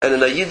And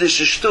in a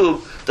Yiddish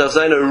shtub, there's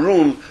a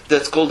room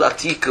that's called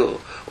Atiko,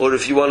 or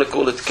if you want to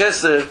call it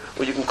Keser,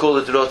 or you can call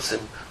it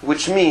Rotzen,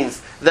 which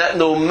means that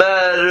no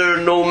matter,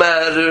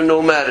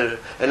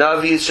 and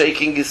Avi is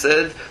shaking his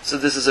head, so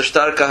this is a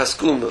starka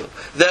haskuma,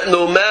 that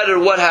no matter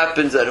what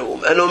happens at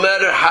home, and no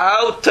matter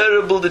how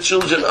terrible the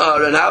children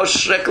are, and how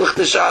schrecklich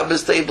the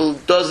Shabbos table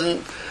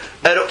doesn't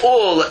at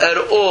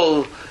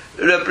all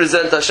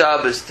represent a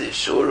Shabbos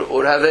dish,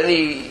 or have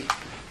any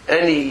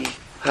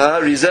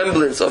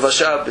resemblance of a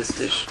Shabbos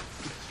dish.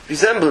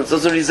 Resemblance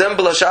doesn't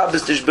resemble a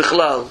Shabbos dish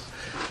bichlal.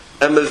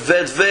 And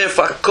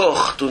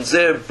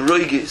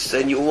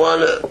you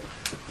wanna,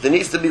 there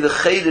needs to be the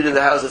cheder in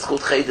the house that's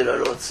called cheder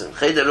harotzen.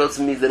 Cheder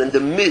harotzen means that in the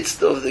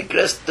midst of the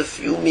crest of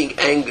fuming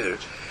anger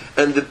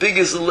and the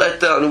biggest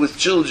letdown with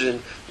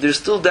children, there's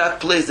still that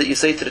place that you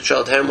say to the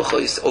child,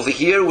 over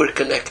here we're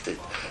connected.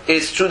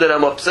 It's true that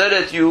I'm upset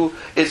at you.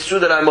 It's true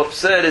that I'm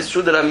upset. It's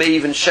true that I may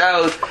even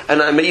shout,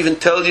 and I may even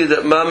tell you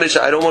that, Mamish,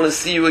 I don't want to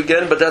see you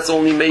again, but that's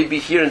only maybe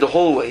here in the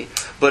hallway.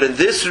 But in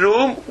this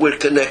room, we're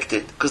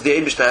connected, because the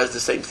Eibishter has the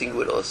same thing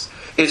with us.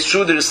 It's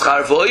true that it's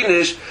schar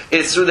v'oinish.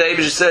 It's true that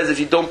the Eibishter says, if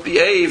you don't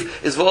behave,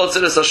 it's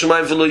v'otzeres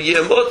hashemayim v'lo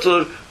yeh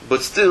motor,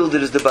 but still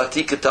there is the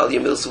batika tal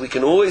yemil, so we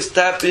can always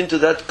tap into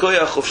that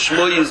koyach of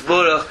Shmo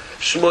Yisborach,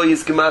 Shmo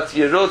Yizgemat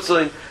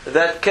Yerotzoin,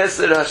 that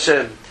Keser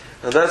Hashem.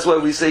 And that's why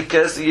we say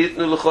Keser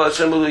Yitnu L'cho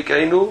Hashem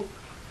Elokeinu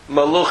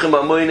Malochim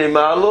Amoyne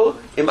Malo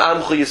Im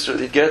Amcho Yisrael.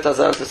 Did you get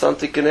Hazan to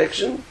something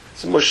connection?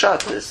 It's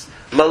Moshatness.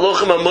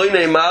 Malochim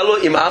Amoyne Malo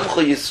Im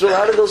Amcho Yisrael.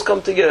 How do those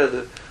come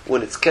together?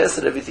 When it's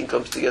Keser, everything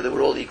comes together.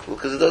 We're all equal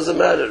because it doesn't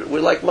matter.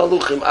 We're like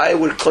Maluchim.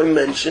 We're Koim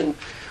Menschen.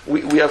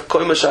 We have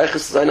Koim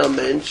Hashayches Zayin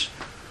HaMensch.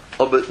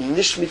 Aber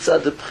nicht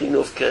mitzad the Pchina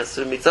of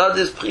Keser. Mitzad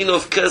this Pchina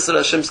of Keser,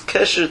 Hashem's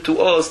Kesher to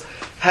us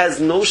has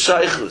no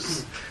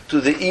shaychus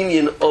to the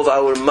inyan of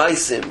our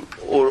maisim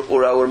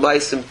or our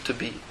maisim to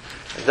be.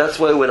 And that's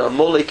why when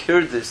Amalek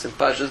heard this in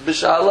Pashas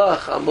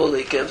B'Shalach,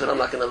 Amalek came and said, I'm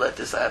not going to let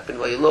this happen.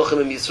 Vayilochem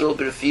im Yisrael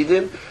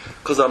b'refidim,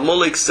 because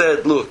Amalek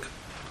said, look,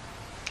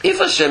 if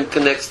Hashem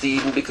connects to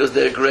Eden because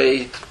they're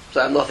great,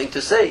 so I have nothing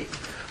to say.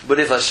 But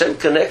if Hashem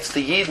connects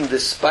to Eden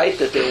despite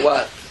that they're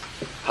what?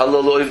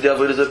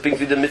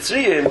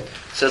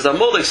 Says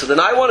Amalek, so then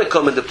I want to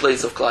come in the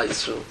place of Klal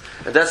Yisrael.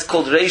 And that's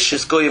called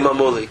Reishis Goyim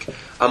Amalek.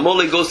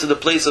 Amalek goes to the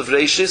place of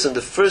Reishis, and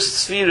the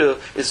first Sphira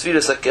is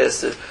Sphira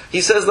HaKeser.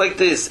 He says like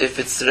this, if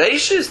it's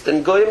Reishis,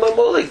 then Goyim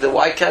Amalek, then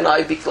why can't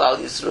I be Klal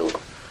Yisrael?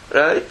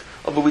 Right?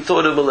 Oh, but we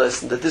taught him a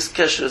lesson, that this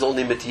Kesher is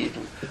only mit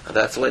Yidden. And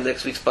that's why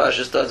next week's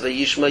Parsha starts,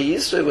 Vayishma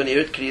Yisrael, when he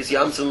heard Kriyas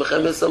Yamtzel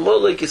Mechemes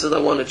Amalek, he says, I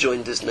want to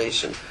join this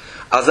nation.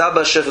 Azah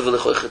b'Shefer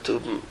v'lechoy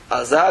chetubim.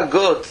 Azah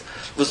got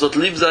v'zot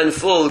lieb sein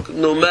Volk,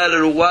 no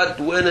matter what,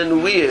 when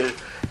and where,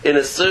 in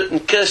a certain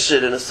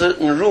kesher, in a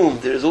certain room,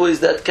 there is always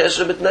that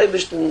kesher mit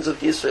Neibishtens of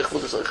Yisrech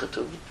v'lechoy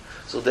chetubim.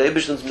 So the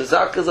Eibishten's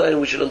mezaka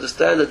zayin, we should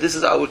understand that this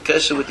is our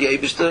kesher with the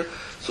Eibishter,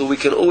 so we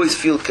can always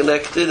feel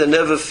connected and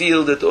never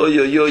feel that oy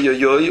oy oy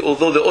oy oy,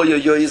 although the oy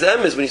oy oy is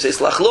emes when you say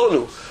slach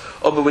lonu.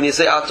 Oh, but when you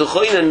say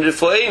atochoin and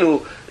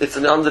rifoenu, it's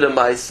an under the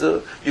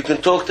meiser. You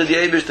can talk to the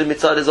Eibishter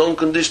mitzad his own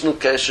conditional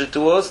kesher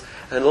to us,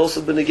 and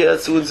also b'negei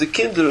zu unser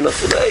Kinder. And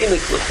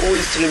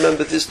always to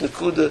remember this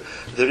nekuda.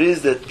 There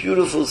is that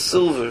beautiful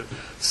silver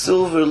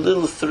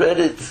little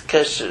threaded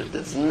kesher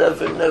that's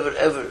never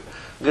ever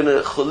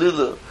gonna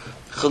chalila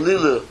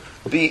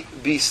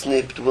be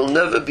snipped, will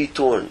never be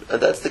torn,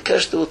 and that's the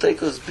kesher that will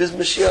take us biz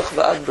Mashiach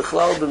v'ad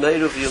b'chlal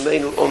b'meirav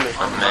yameinu omen.